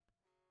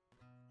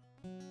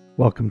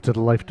Welcome to the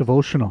Life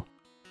Devotional.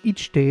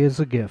 Each Day is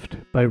a Gift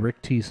by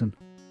Thiessen.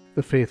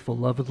 The faithful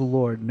love of the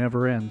Lord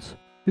never ends.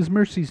 His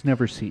mercies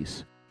never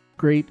cease.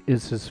 Great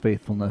is His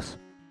faithfulness.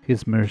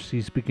 His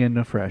mercies begin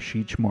afresh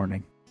each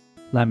morning.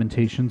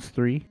 Lamentations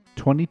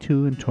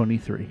 3:22 and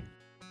 23.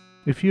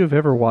 If you have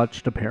ever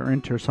watched a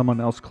parent or someone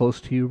else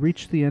close to you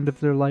reach the end of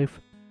their life,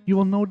 you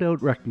will no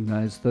doubt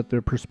recognize that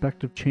their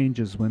perspective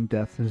changes when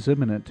death is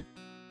imminent.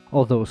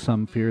 Although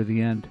some fear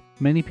the end,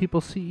 many people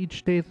see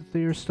each day that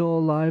they are still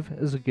alive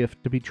as a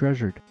gift to be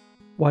treasured.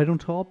 Why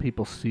don't all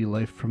people see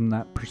life from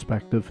that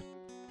perspective?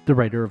 The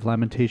writer of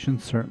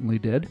Lamentations certainly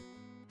did.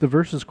 The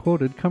verses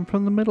quoted come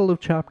from the middle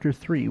of chapter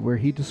 3, where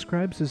he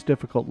describes his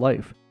difficult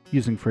life,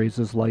 using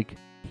phrases like,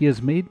 "He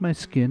has made my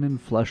skin and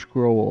flesh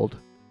grow old,"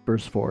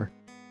 verse 4,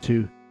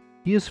 to,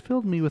 "He has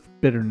filled me with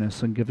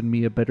bitterness and given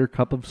me a bitter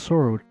cup of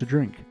sorrow to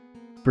drink,"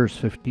 verse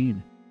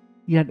 15.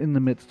 Yet in the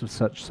midst of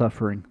such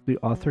suffering, the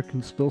author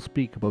can still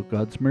speak about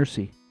God's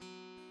mercy.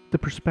 The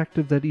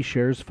perspective that he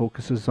shares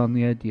focuses on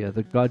the idea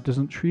that God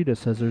doesn't treat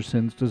us as our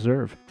sins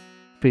deserve.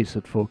 Face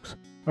it, folks,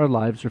 our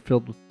lives are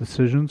filled with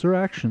decisions or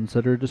actions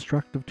that are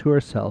destructive to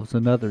ourselves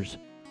and others.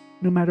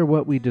 No matter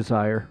what we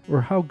desire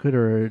or how good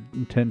our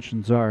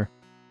intentions are,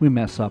 we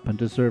mess up and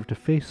deserve to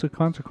face the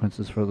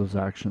consequences for those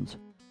actions.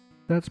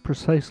 That's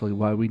precisely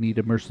why we need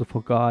a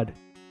merciful God.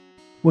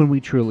 When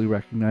we truly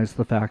recognize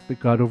the fact that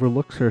God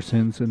overlooks our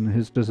sins and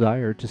His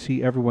desire to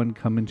see everyone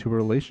come into a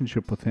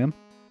relationship with Him,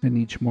 then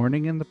each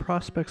morning and the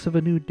prospects of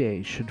a new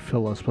day should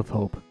fill us with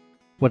hope.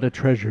 What a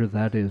treasure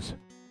that is.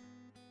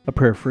 A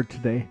prayer for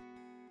today.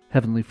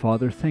 Heavenly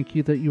Father, thank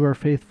you that you are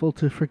faithful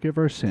to forgive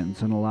our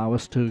sins and allow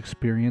us to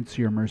experience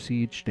your mercy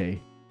each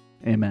day.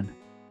 Amen.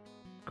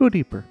 Go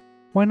deeper.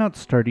 Why not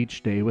start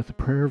each day with a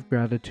prayer of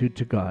gratitude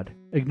to God,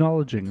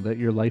 acknowledging that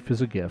your life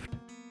is a gift?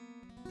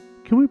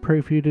 Can we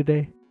pray for you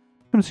today?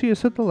 Come see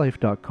us at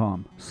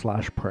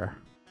thelife.com/prayer.